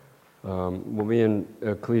We'll be in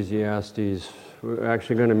Ecclesiastes. We're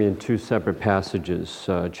actually going to be in two separate passages.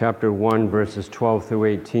 Chapter 1, verses 12 through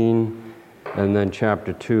 18, and then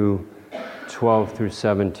chapter 2, 12 through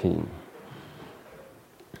 17.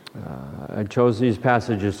 I chose these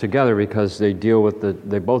passages together because they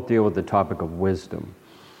both deal with the topic of wisdom.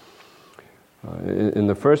 In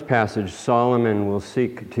the first passage, Solomon will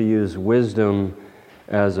seek to use wisdom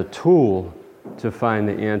as a tool to find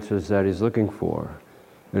the answers that he's looking for.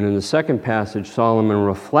 And in the second passage, Solomon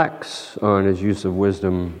reflects on his use of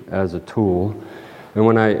wisdom as a tool. And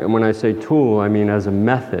when I say tool, I mean as a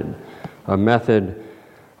method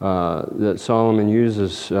that Solomon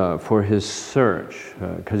uses for his search,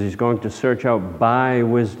 because he's going to search out by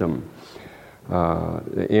wisdom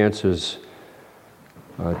the answers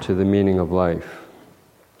to the meaning of life.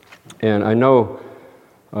 And I know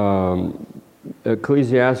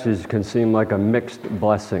Ecclesiastes can seem like a mixed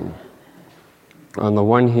blessing. On the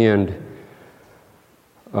one hand,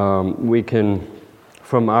 we can,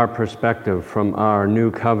 from our perspective, from our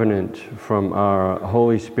new covenant, from our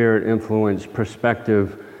Holy Spirit influenced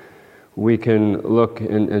perspective, we can look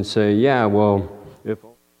and say, yeah, well, if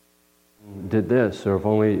only did this, or if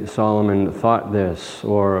only Solomon thought this,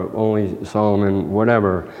 or only Solomon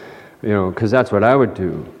whatever, because that's what I would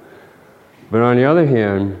do. But on the other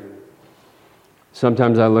hand,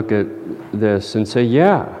 sometimes I look at this and say,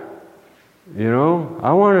 yeah,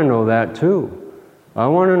 I want to know that too. I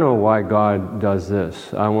want to know why God does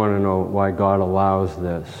this. I want to know why God allows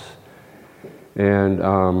this.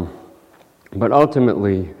 And but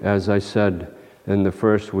ultimately, as I said in the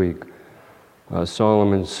first week,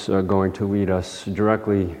 Solomon's going to lead us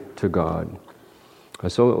directly to God.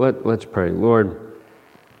 So let's pray. Lord,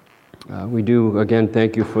 we do again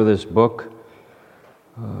thank you for this book.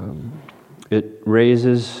 It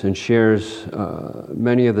raises and shares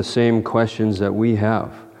many of the same questions that we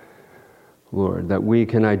have, Lord, that we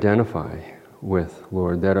can identify with,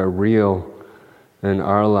 Lord, that are real in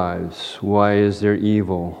our lives. Why is there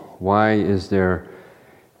evil? Why is there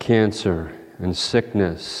cancer and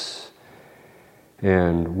sickness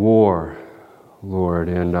and war, Lord?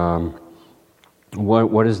 And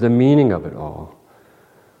what is the meaning of it all?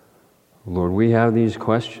 Lord, we have these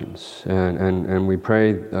questions, and we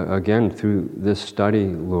pray again through this study,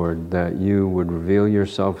 Lord, that you would reveal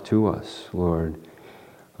yourself to us, Lord,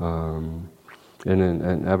 in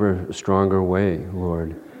an ever stronger way,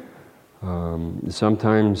 Lord.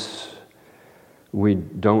 Sometimes we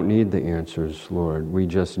don't need the answers, Lord. We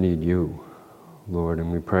just need you, Lord,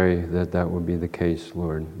 and we pray that that would be the case,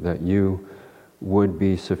 Lord, that you would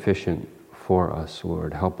be sufficient for us,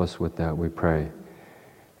 Lord. Help us with that, we pray.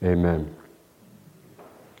 Amen.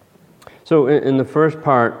 So in the first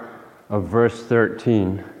part of verse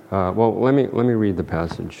 13, let me read the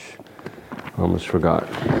passage. I almost forgot.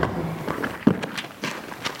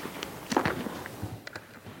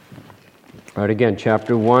 All right, again,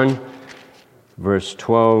 chapter 1, verse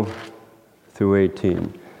 12 through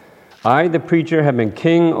 18. I, the preacher, have been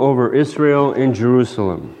king over Israel in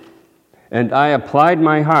Jerusalem, and I applied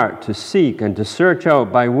my heart to seek and to search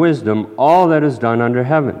out by wisdom all that is done under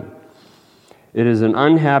heaven. It is an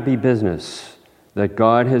unhappy business that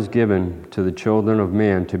God has given to the children of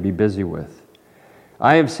man to be busy with.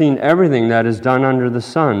 I have seen everything that is done under the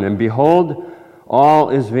sun, and behold, all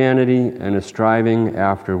is vanity and a striving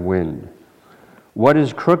after wind. What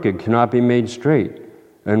is crooked cannot be made straight,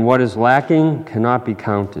 and what is lacking cannot be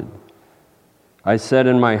counted. I said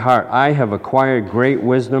in my heart, I have acquired great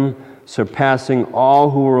wisdom, surpassing all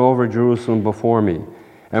who were over Jerusalem before me,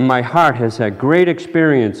 and my heart has had great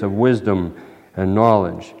experience of wisdom and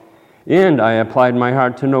knowledge. And I applied my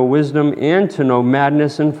heart to know wisdom and to know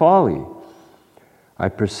madness and folly. I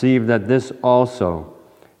perceive that this also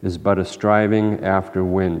is but a striving after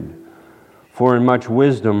wind. For in much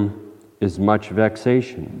wisdom is much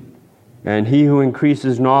vexation, and he who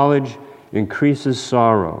increases knowledge increases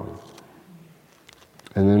sorrow.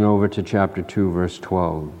 And then over to chapter 2, verse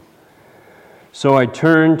 12. So I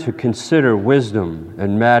turned to consider wisdom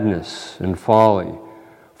and madness and folly.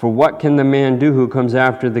 For what can the man do who comes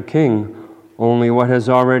after the king? Only what has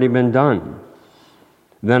already been done.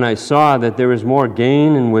 Then I saw that there is more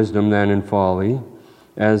gain in wisdom than in folly,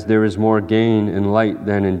 as there is more gain in light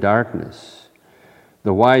than in darkness.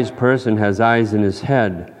 The wise person has eyes in his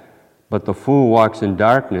head, but the fool walks in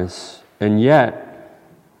darkness. And yet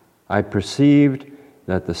I perceived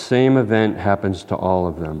that the same event happens to all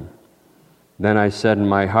of them. Then I said in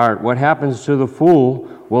my heart, what happens to the fool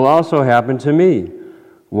will also happen to me.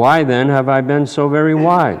 Why then have I been so very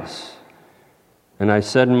wise? And I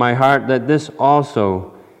said in my heart that this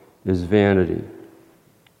also is vanity.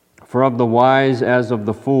 For of the wise as of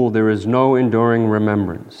the fool there is no enduring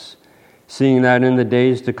remembrance, seeing that in the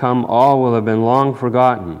days to come all will have been long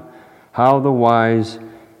forgotten. How the wise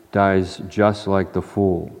dies just like the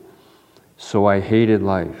fool. So I hated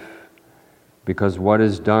life, because what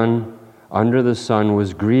is done under the sun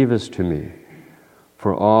was grievous to me,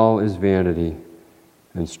 for all is vanity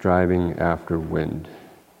and striving after wind.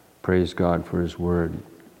 Praise God for His word.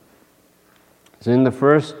 So in the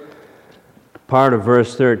first part of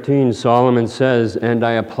verse 13, Solomon says, "And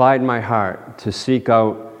I applied my heart to seek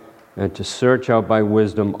out and to search out by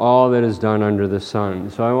wisdom all that is done under the sun."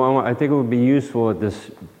 So I think it would be useful at this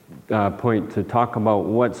point to talk about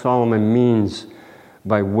what Solomon means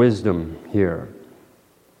by wisdom here.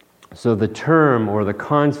 So the term or the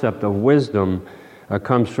concept of wisdom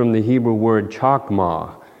comes from the Hebrew word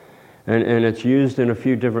chokmah, and it's used in a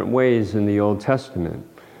few different ways in the Old Testament.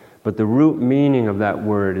 But the root meaning of that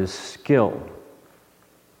word is skill.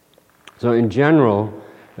 So in general,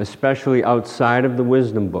 especially outside of the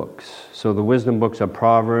wisdom books, so the wisdom books are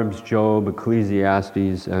Proverbs, Job,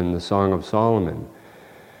 Ecclesiastes, and the Song of Solomon.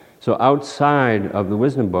 So outside of the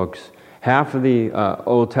wisdom books, half of the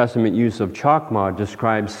Old Testament use of chokmah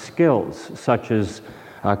describes skills, such as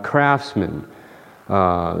craftsmen,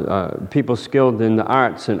 people skilled in the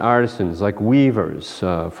arts and artisans, like weavers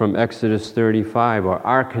from Exodus 35, or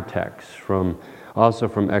architects also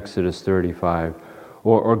from Exodus 35,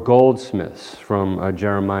 or goldsmiths from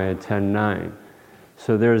Jeremiah 10:9.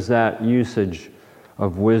 So there's that usage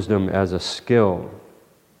of wisdom as a skill.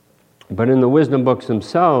 But in the wisdom books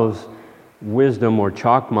themselves, wisdom or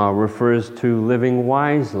chokmah refers to living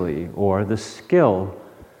wisely, or the skill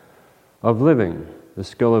of living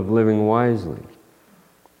wisely.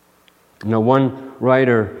 Now, one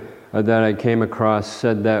writer that I came across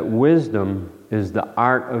said that wisdom is the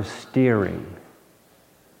art of steering.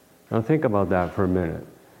 Now think about that for a minute.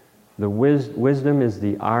 The wisdom is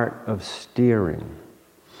the art of steering.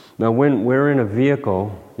 Now when we're in a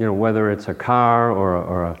vehicle, whether it's a car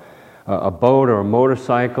or a boat or a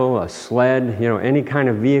motorcycle, a sled, any kind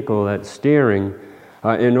of vehicle that's steering,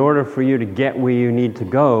 in order for you to get where you need to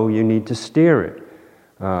go, you need to steer it.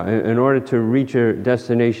 In order to reach your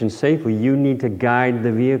destination safely, you need to guide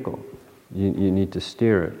the vehicle. You need to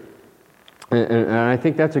steer it. And I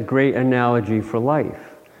think that's a great analogy for life.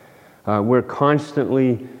 We're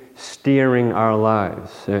constantly steering our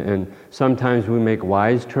lives. And sometimes we make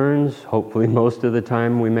wise turns. Hopefully most of the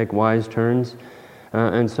time we make wise turns.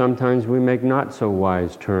 And sometimes we make not so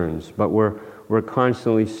wise turns. But we're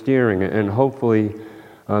constantly steering. And hopefully,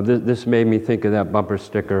 this made me think of that bumper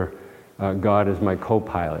sticker, God is my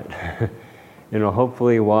co-pilot.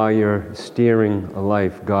 Hopefully while you're steering a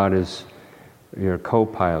life, God is your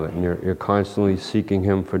co-pilot, and you're constantly seeking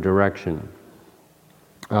Him for direction.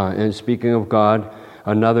 And speaking of God,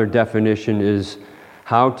 another definition is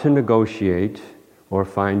how to negotiate or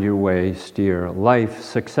find your way, steer life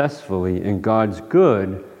successfully in God's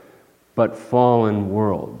good but fallen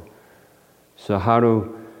world. So how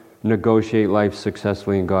to negotiate life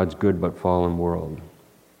successfully in God's good but fallen world.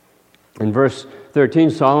 In verse 13,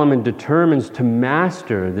 Solomon determines to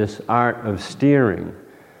master this art of steering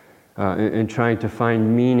and trying to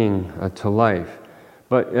find meaning to life.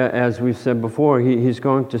 But as we've said before, he's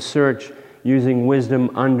going to search using wisdom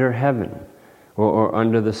under heaven or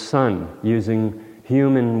under the sun, using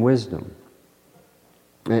human wisdom.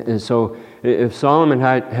 And so if Solomon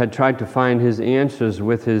had tried to find his answers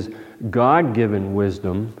with his God-given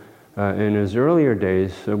wisdom in his earlier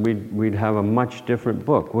days, we'd have a much different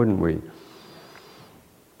book, wouldn't we?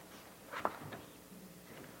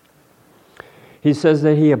 He says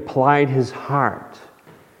that he applied his heart.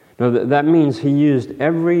 Now, that means he used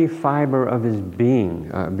every fiber of his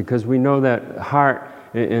being, because we know that heart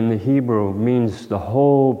in the Hebrew means the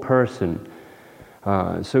whole person.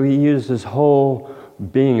 So he used his whole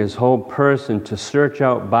being, his whole person, to search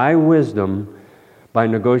out by wisdom, by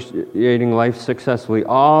negotiating life successfully,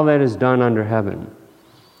 all that is done under heaven.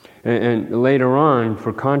 And later on,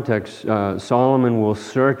 for context, Solomon will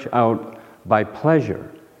search out by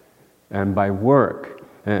pleasure and by work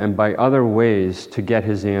and by other ways to get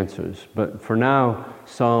his answers. But for now,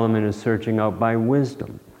 Solomon is searching out by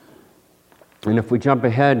wisdom. And if we jump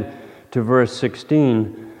ahead to verse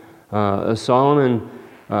 16, Solomon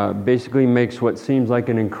basically makes what seems like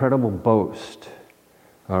an incredible boast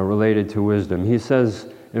related to wisdom. He says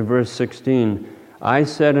in verse 16, "I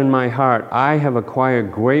said in my heart, I have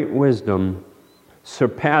acquired great wisdom,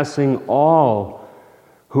 surpassing all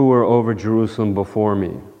who were over Jerusalem before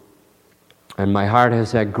me. And my heart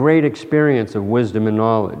has had great experience of wisdom and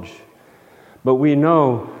knowledge." But we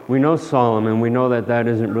know Solomon, we know that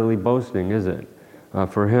isn't really boasting, is it?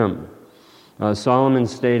 for him.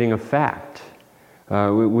 Solomon's stating a fact.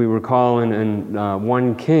 We recall in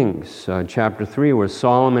 1 Kings, chapter 3, where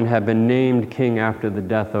Solomon had been named king after the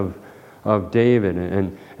death of David,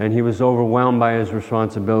 and he was overwhelmed by his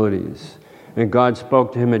responsibilities. And God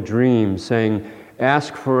spoke to him a dream, saying,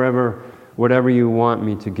 "Ask forever whatever you want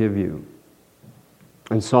me to give you."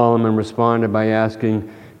 And Solomon responded by asking,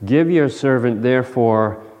 "Give your servant,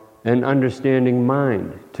 therefore, an understanding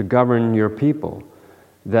mind to govern your people,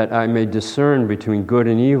 that I may discern between good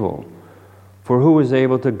and evil. For who is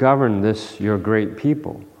able to govern this your great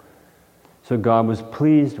people?" So God was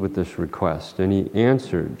pleased with this request, and he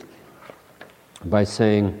answered by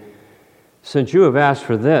saying, "Since you have asked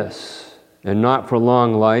for this, and not for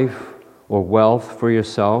long life or wealth for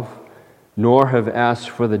yourself, nor have asked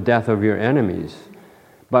for the death of your enemies,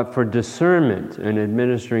 but for discernment and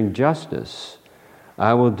administering justice,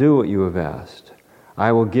 I will do what you have asked.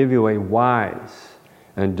 I will give you a wise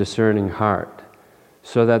and discerning heart,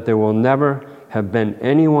 so that there will never have been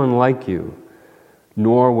anyone like you,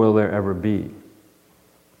 nor will there ever be.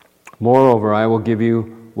 Moreover, I will give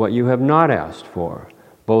you what you have not asked for,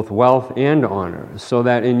 both wealth and honor, so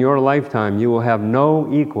that in your lifetime you will have no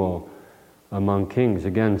equal among kings."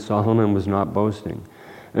 Again, Solomon was not boasting.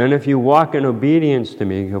 "And if you walk in obedience to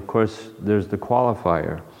me," of course, there's the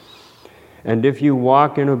qualifier, "and if you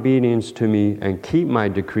walk in obedience to me and keep my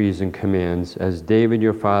decrees and commands, as David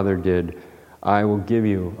your father did, I will give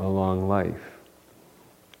you a long life."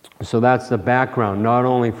 So that's the background, not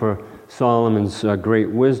only for Solomon's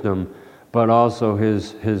great wisdom, but also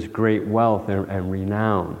his great wealth and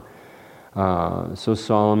renown. So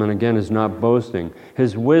Solomon, again, is not boasting.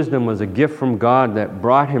 His wisdom was a gift from God that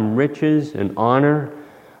brought him riches and honor.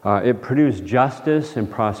 It produced justice and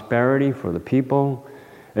prosperity for the people,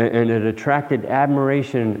 and it attracted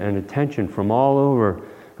admiration and attention from all over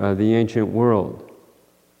the ancient world.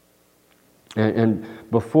 And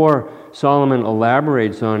before Solomon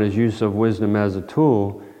elaborates on his use of wisdom as a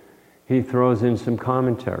tool, he throws in some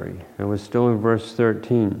commentary. And we're still in verse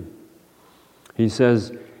 13. He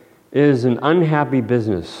says, "It is an unhappy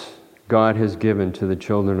business God has given to the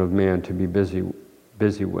children of man to be busy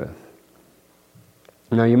with."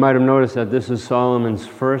 Now you might have noticed that this is Solomon's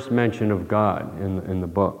first mention of God in the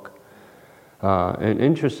book. And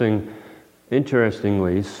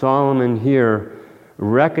interestingly, Solomon here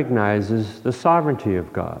recognizes the sovereignty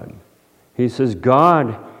of God. He says,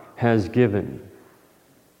 God has given.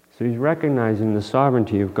 So he's recognizing the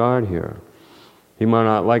sovereignty of God here. He might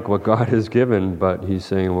not like what God has given, but he's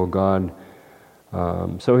saying, well, God...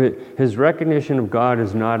 So his recognition of God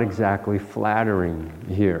is not exactly flattering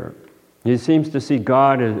here. He seems to see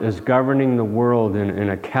God as governing the world in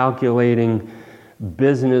a calculating,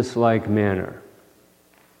 business-like manner,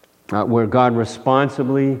 where God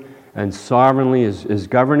responsibly and sovereignly is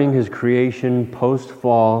governing his creation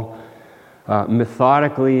post-fall,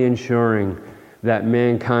 methodically ensuring that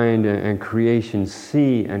mankind and creation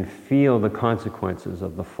see and feel the consequences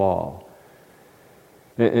of the fall.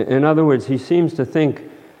 In other words, he seems to think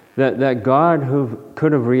that God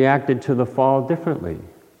could have reacted to the fall differently.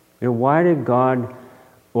 Why did God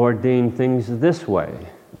ordain things this way?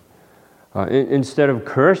 Instead of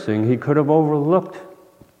cursing, he could have overlooked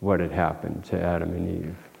what had happened to Adam and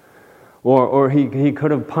Eve. Or he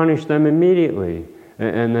could have punished them immediately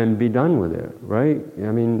and then be done with it, right?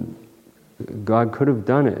 I mean, God could have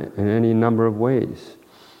done it in any number of ways.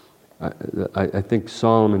 I think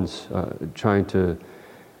Solomon's trying to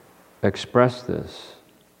express this.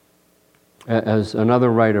 As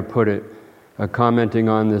another writer put it, commenting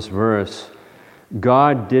on this verse,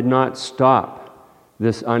 God did not stop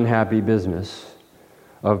this unhappy business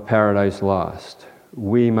of paradise lost.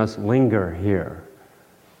 We must linger here,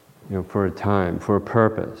 for a time, for a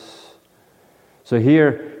purpose. So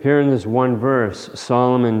here in this one verse,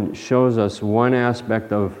 Solomon shows us one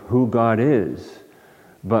aspect of who God is,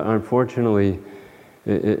 but unfortunately,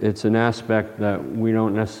 it's an aspect that we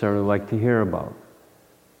don't necessarily like to hear about.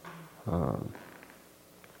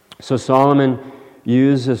 So Solomon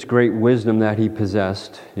used this great wisdom that he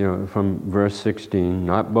possessed, from verse 16,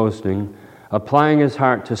 not boasting, applying his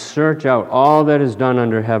heart to search out all that is done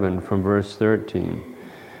under heaven, from verse 13.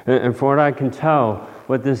 And from what I can tell,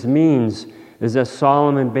 what this means is that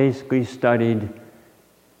Solomon basically studied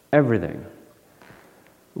everything.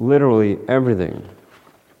 Literally everything.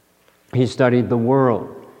 He studied the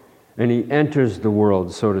world, and he enters the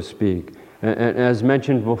world, so to speak. And as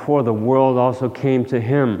mentioned before, the world also came to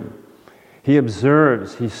him. He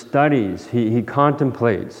observes, he studies, he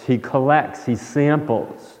contemplates, he collects, he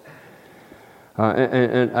samples.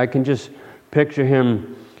 And I can just picture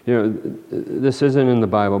him this isn't in the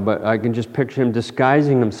Bible, but I can just picture him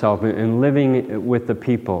disguising himself and living with the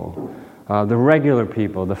people, the regular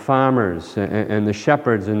people, the farmers and the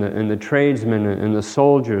shepherds and the tradesmen and the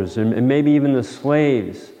soldiers and maybe even the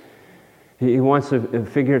slaves. He wants to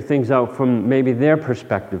figure things out from maybe their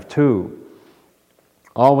perspective too,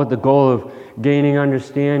 all with the goal of gaining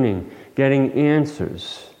understanding, getting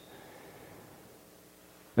answers.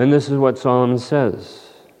 And this is what Solomon says: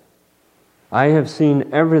 I have seen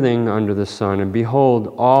everything under the sun, and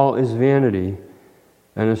behold, all is vanity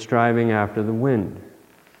and a striving after the wind.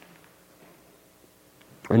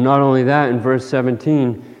 And not only that, in verse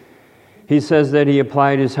 17, he says that he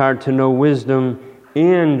applied his heart to know wisdom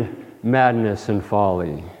and madness and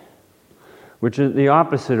folly, which is the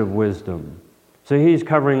opposite of wisdom. So he's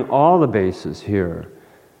covering all the bases here.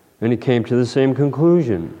 And he came to the same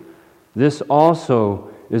conclusion. This also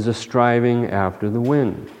is a striving after the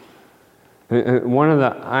wind. One of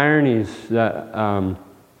the ironies that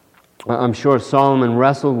I'm sure Solomon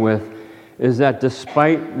wrestled with is that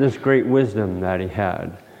despite this great wisdom that he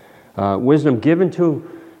had, wisdom given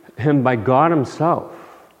to him by God himself,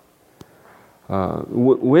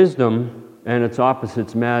 wisdom and its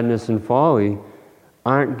opposites, madness and folly,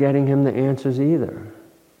 aren't getting him the answers either.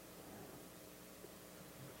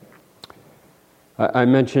 I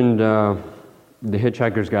mentioned The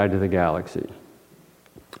Hitchhiker's Guide to the Galaxy.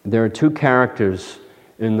 There are two characters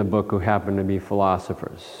in the book who happen to be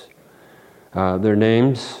philosophers. Their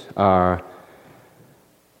names are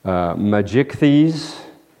Magicthes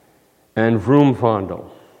and Vroomfondle.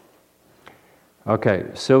 Okay,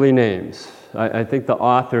 silly names. I think the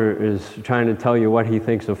author is trying to tell you what he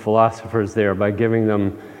thinks of philosophers there by giving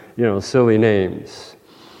them, silly names.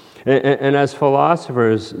 And as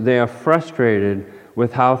philosophers, they are frustrated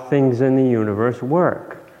with how things in the universe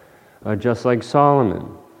work, just like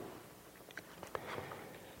Solomon.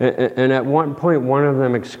 And at one point, one of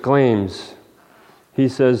them exclaims, he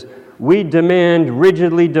says, "We demand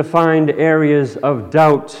rigidly defined areas of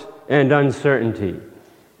doubt and uncertainty."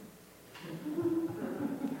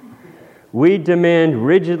 We demand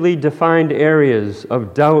rigidly defined areas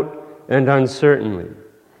of doubt and uncertainty.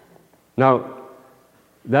 Now,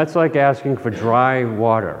 that's like asking for dry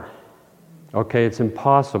water. Okay, it's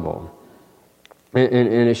impossible. And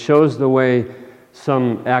it shows the way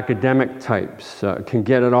some academic types can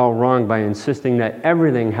get it all wrong by insisting that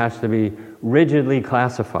everything has to be rigidly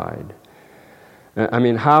classified. I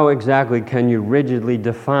mean, how exactly can you rigidly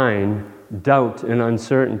define doubt and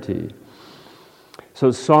uncertainty?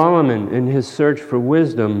 So Solomon, in his search for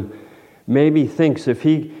wisdom, maybe thinks if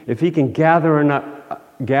he can gather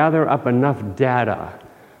up enough data,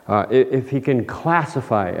 if he can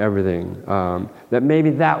classify everything, that maybe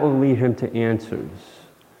that will lead him to answers.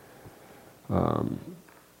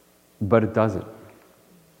 But it doesn't.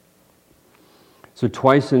 So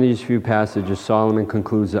twice in these few passages, Solomon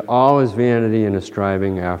concludes that all is vanity and a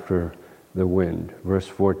striving after the wind, verse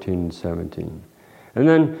 14 and 17. And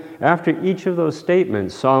then after each of those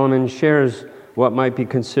statements, Solomon shares what might be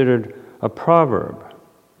considered a proverb.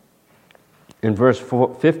 In verse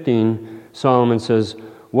 15, Solomon says,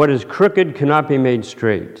 "What is crooked cannot be made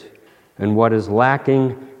straight, and what is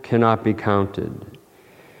lacking cannot be counted."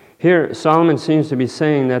 Here, Solomon seems to be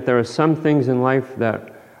saying that there are some things in life that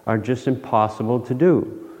are just impossible to do,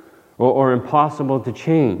 or impossible to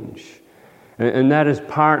change. And that is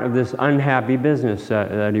part of this unhappy business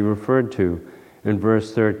that he referred to in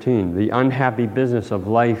verse 13, the unhappy business of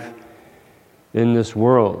life in this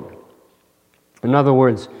world. In other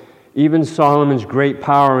words, even Solomon's great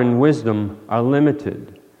power and wisdom are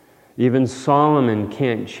limited. Even Solomon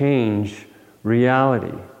can't change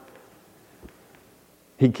reality.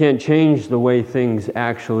 He can't change the way things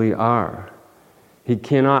actually are. He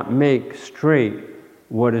cannot make straight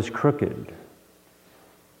what is crooked.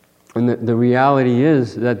 And the reality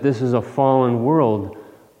is that this is a fallen world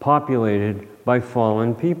populated by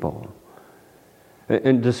fallen people.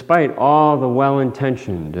 And despite all the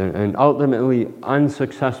well-intentioned and ultimately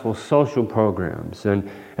unsuccessful social programs and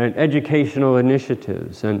educational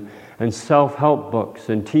initiatives and self-help books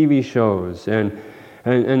and TV shows and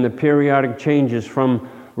the periodic changes from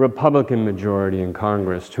Republican majority in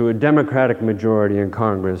Congress to a Democratic majority in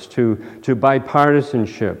Congress to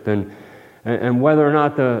bipartisanship and whether or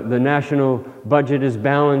not the national budget is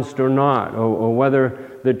balanced or not, or whether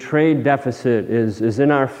the trade deficit is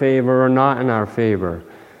in our favor or not in our favor,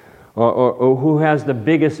 or who has the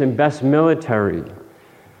biggest and best military,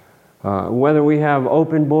 whether we have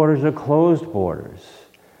open borders or closed borders.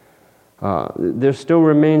 There still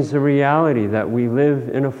remains the reality that we live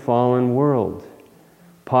in a fallen world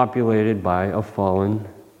populated by a fallen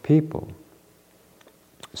people.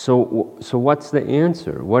 So what's the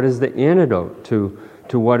answer? What is the antidote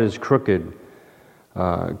to what is crooked,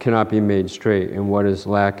 cannot be made straight, and what is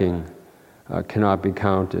lacking cannot be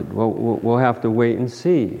counted? Well, we'll have to wait and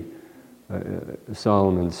see,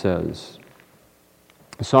 Solomon says.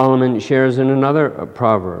 Solomon shares in another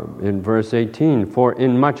proverb in verse 18, "For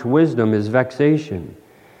in much wisdom is vexation.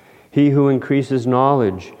 He who increases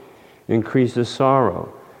knowledge increases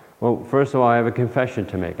sorrow." Well, first of all, I have a confession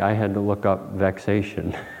to make. I had to look up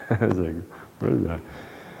vexation. I was like, what is that?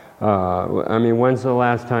 When's the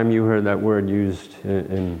last time you heard that word used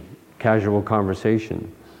in casual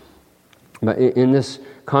conversation? But in this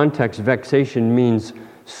context, vexation means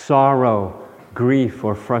sorrow, grief,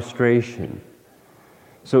 or frustration.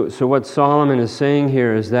 So what Solomon is saying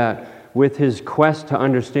here is that with his quest to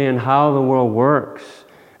understand how the world works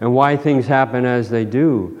and why things happen as they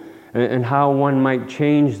do, and how one might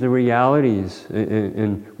change the realities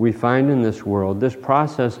we find in this world, this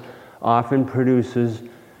process often produces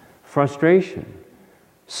frustration,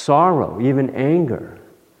 sorrow, even anger.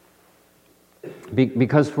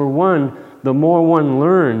 Because for one, the more one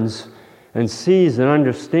learns and sees and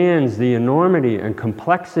understands the enormity and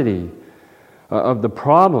complexity of the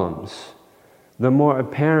problems, the more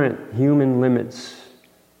apparent human limits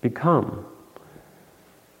become.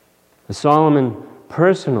 Solomon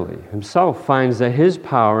personally himself finds that his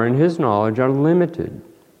power and his knowledge are limited.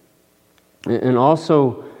 And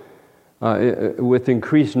also, with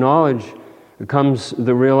increased knowledge comes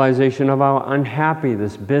the realization of how unhappy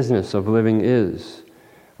this business of living is.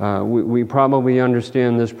 We probably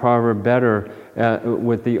understand this proverb better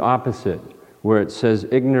with the opposite, where it says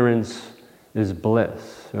ignorance is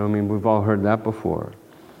bliss. We've all heard that before.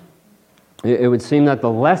 It would seem that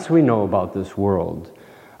the less we know about this world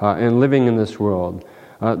and living in this world,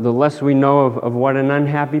 the less we know of what an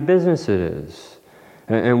unhappy business it is.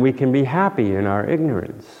 And we can be happy in our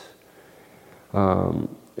ignorance.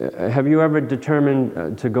 Have you ever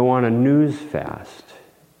determined to go on a news fast?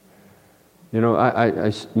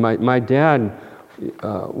 My dad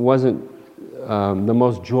wasn't the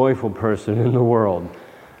most joyful person in the world.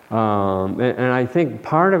 And I think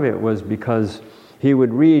part of it was because he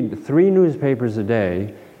would read 3 newspapers a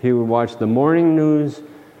day. He would watch the morning news,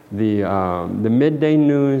 the midday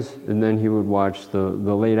news, and then he would watch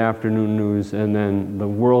the late afternoon news, and then the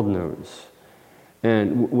world news.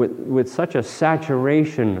 And with such a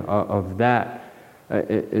saturation of that,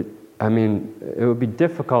 it would be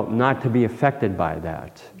difficult not to be affected by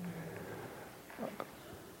that.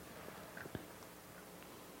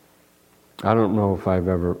 I don't know if I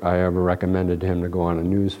ever recommended him to go on a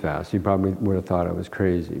news fast. He probably would have thought I was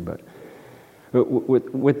crazy. But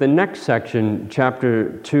with the next section,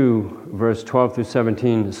 chapter 2, verse 12 through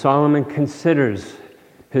 17, Solomon considers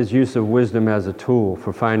his use of wisdom as a tool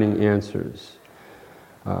for finding answers.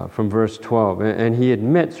 From verse 12, and he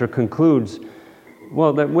admits or concludes,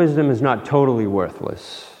 that wisdom is not totally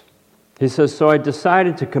worthless. He says, "So I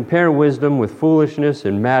decided to compare wisdom with foolishness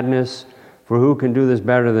and madness. For who can do this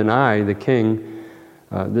better than I, the king?"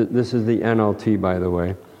 This is the NLT, by the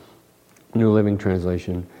way, New Living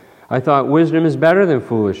Translation. "I thought wisdom is better than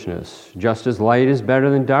foolishness, just as light is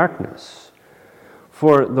better than darkness.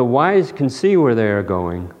 For the wise can see where they are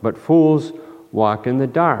going, but fools walk in the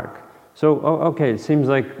dark." So, it seems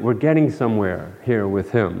like we're getting somewhere here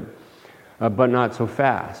with him, but not so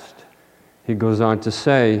fast. He goes on to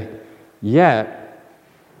say, "Yet,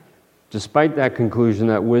 despite that conclusion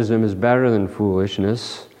that wisdom is better than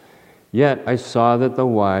foolishness, yet I saw that the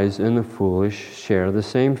wise and the foolish share the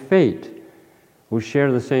same fate." Well,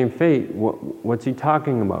 share the same fate. What's he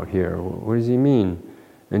talking about here? What does he mean?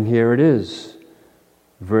 And here it is,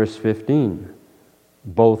 verse 15.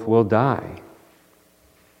 "Both will die.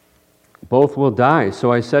 Both will die.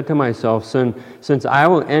 So I said to myself, since I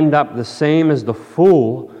will end up the same as the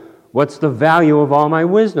fool, what's the value of all my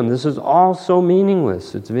wisdom? This is all so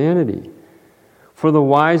meaningless. It's vanity. For the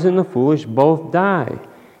wise and the foolish both die,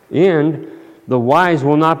 and the wise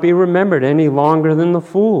will not be remembered any longer than the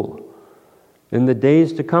fool. In the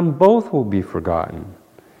days to come, both will be forgotten."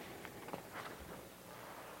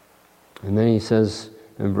 And then he says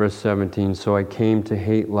in verse 17, "So I came to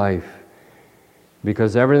hate life,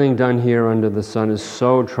 because everything done here under the sun is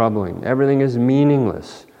so troubling. Everything is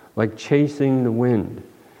meaningless, like chasing the wind."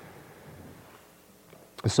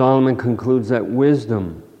 Solomon concludes that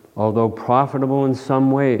wisdom, although profitable in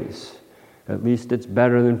some ways, at least it's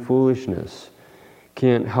better than foolishness,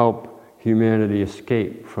 can't help humanity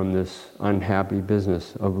escape from this unhappy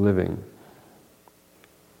business of living.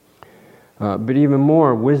 But even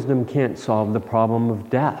more, wisdom can't solve the problem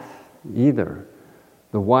of death either.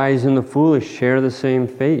 The wise and the foolish share the same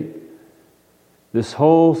fate. This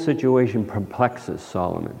whole situation perplexes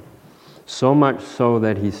Solomon, so much so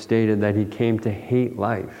that he stated that he came to hate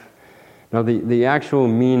life. Now, the actual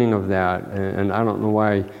meaning of that, and I don't know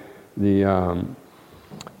why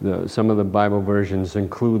some of the Bible versions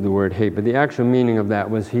include the word hate, but the actual meaning of that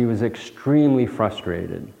was he was extremely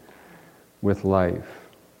frustrated with life.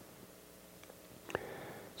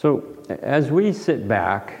 So, as we sit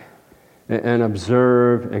back and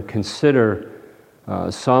observe and consider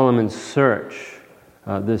Solomon's search,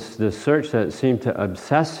 this search that seemed to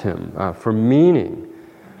obsess him for meaning,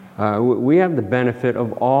 we have the benefit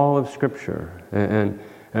of all of Scripture,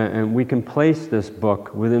 and we can place this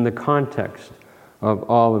book within the context of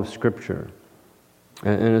all of Scripture.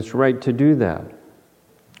 And it's right to do that.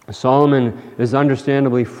 Solomon is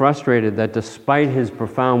understandably frustrated that despite his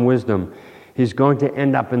profound wisdom, he's going to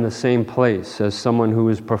end up in the same place as someone who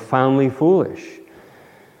is profoundly foolish.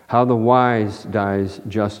 How the wise dies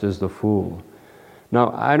just as the fool.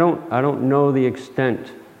 Now, I don't know the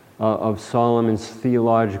extent of Solomon's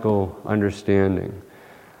theological understanding.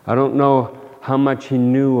 I don't know how much he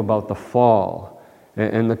knew about the fall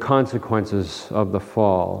and the consequences of the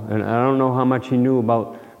fall. And I don't know how much he knew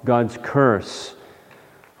about God's curse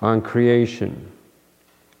on creation.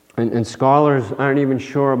 And scholars aren't even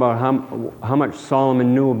sure about how much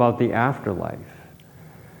Solomon knew about the afterlife.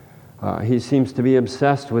 He seems to be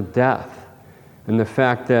obsessed with death and the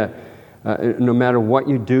fact that no matter what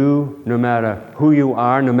you do, no matter who you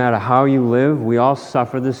are, no matter how you live, we all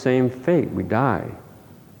suffer the same fate. We die.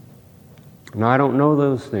 Now, I don't know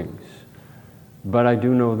those things, but I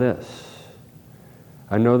do know this.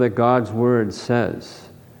 I know that God's Word says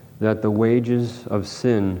that the wages of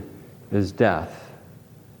sin is death.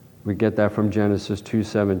 We get that from Genesis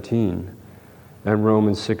 2:17 and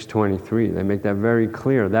Romans 6:23. They make that very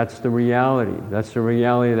clear. That's the reality. That's the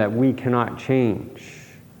reality that we cannot change.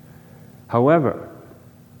 However,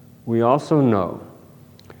 we also know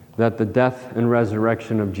that the death and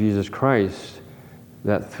resurrection of Jesus Christ,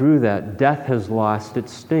 that through that, death has lost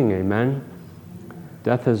its sting. Amen?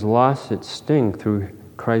 Death has lost its sting through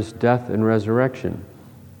Christ's death and resurrection.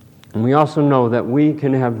 And we also know that we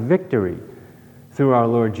can have victory through our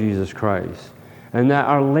Lord Jesus Christ, and that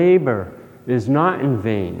our labor is not in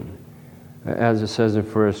vain, as it says in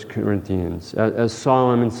 1 Corinthians, as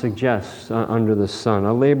Solomon suggests under the sun.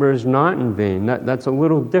 Our labor is not in vain. That's a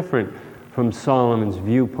little different from Solomon's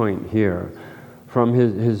viewpoint here, from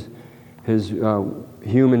his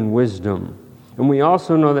human wisdom. And we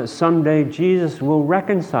also know that someday Jesus will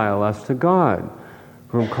reconcile us to God,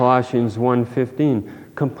 from Colossians 1:15,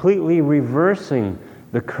 completely reversing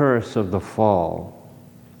the curse of the fall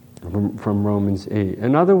from Romans 8.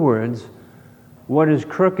 In other words, what is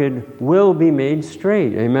crooked will be made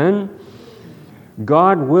straight. Amen?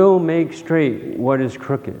 God will make straight what is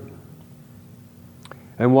crooked.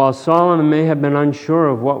 And while Solomon may have been unsure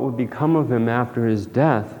of what would become of him after his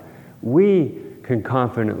death, we can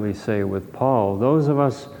confidently say with Paul, those of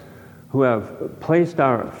us who have placed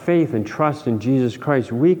our faith and trust in Jesus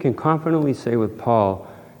Christ, we can confidently say with Paul,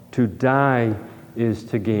 to die is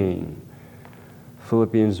to gain.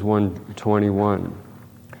 Philippians 1:21.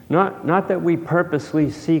 Not that we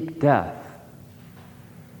purposely seek death,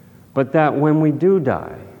 but that when we do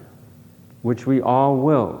die, which we all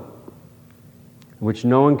will, which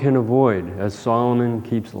no one can avoid, as Solomon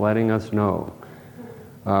keeps letting us know,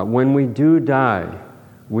 when we do die,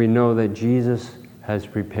 we know that Jesus has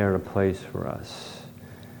prepared a place for us.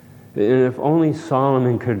 And if only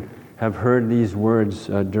Solomon could have heard these words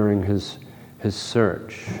during his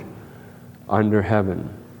search under heaven.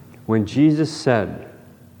 When Jesus said,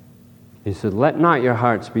 he said, "Let not your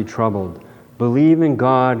hearts be troubled. Believe in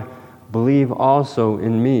God, believe also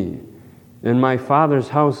in me. In my Father's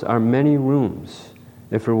house are many rooms.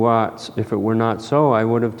 If it were not so, I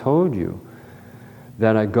would have told you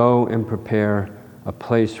that I go and prepare a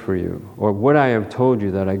place for you. Or would I have told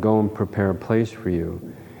you that I go and prepare a place for you?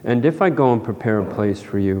 And if I go and prepare a place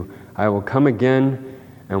for you, I will come again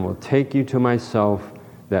and will take you to myself,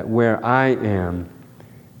 that where I am,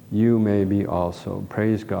 you may be also."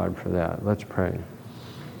 Praise God for that. Let's pray.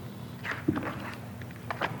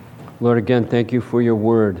 Lord, again, thank you for your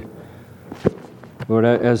word. Lord,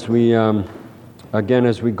 as we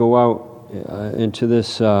go out into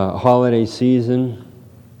this holiday season,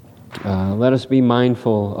 let us be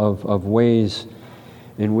mindful of ways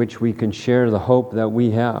in which we can share the hope that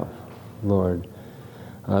we have, Lord,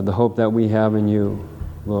 the hope that we have in you,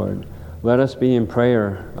 Lord. Let us be in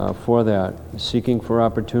prayer for that, seeking for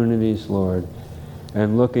opportunities, Lord,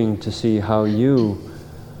 and looking to see how you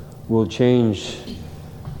will change,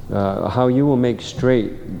 how you will make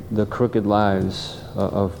straight the crooked lives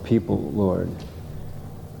of people, Lord.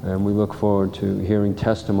 And we look forward to hearing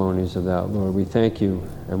testimonies of that, Lord. We thank you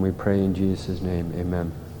and we pray in Jesus' name.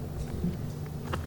 Amen.